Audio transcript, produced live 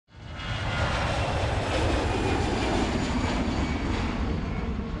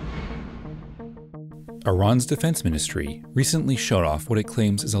Iran's defense ministry recently showed off what it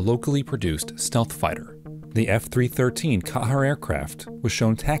claims is a locally produced stealth fighter. The F313 Qaher aircraft was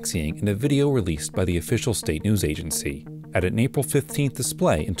shown taxiing in a video released by the official state news agency at an April 15th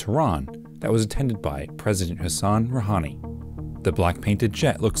display in Tehran that was attended by President Hassan Rouhani. The black-painted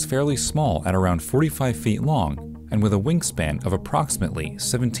jet looks fairly small at around 45 feet long and with a wingspan of approximately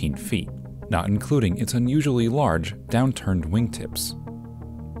 17 feet, not including its unusually large, downturned wingtips.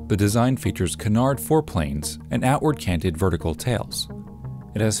 The design features canard foreplanes and outward-canted vertical tails.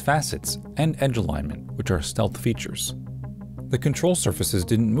 It has facets and edge alignment, which are stealth features. The control surfaces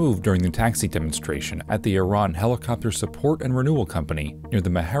didn't move during the taxi demonstration at the Iran Helicopter Support and Renewal Company near the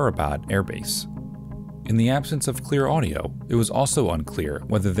Mehrabad airbase. In the absence of clear audio, it was also unclear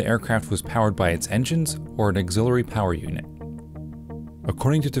whether the aircraft was powered by its engines or an auxiliary power unit.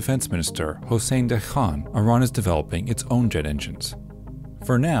 According to Defense Minister Hossein Dehkhan, Iran is developing its own jet engines.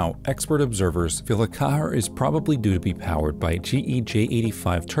 For now, expert observers feel the Qaher is probably due to be powered by GE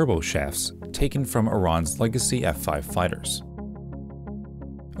J85 turboshafts taken from Iran's legacy F-5 fighters.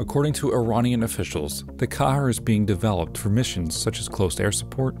 According to Iranian officials, the Qaher is being developed for missions such as close air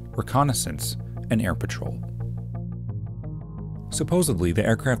support, reconnaissance, and air patrol. Supposedly, the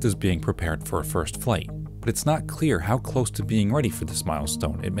aircraft is being prepared for a first flight, but it's not clear how close to being ready for this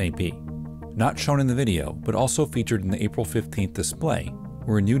milestone it may be. Not shown in the video, but also featured in the April 15th display,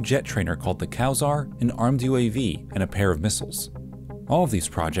 were a new jet trainer called the Qaher, an armed UAV, and a pair of missiles. All of these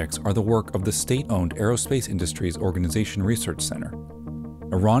projects are the work of the state-owned Aerospace Industries Organization Research Center.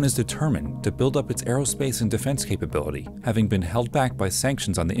 Iran is determined to build up its aerospace and defense capability, having been held back by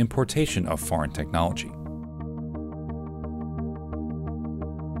sanctions on the importation of foreign technology.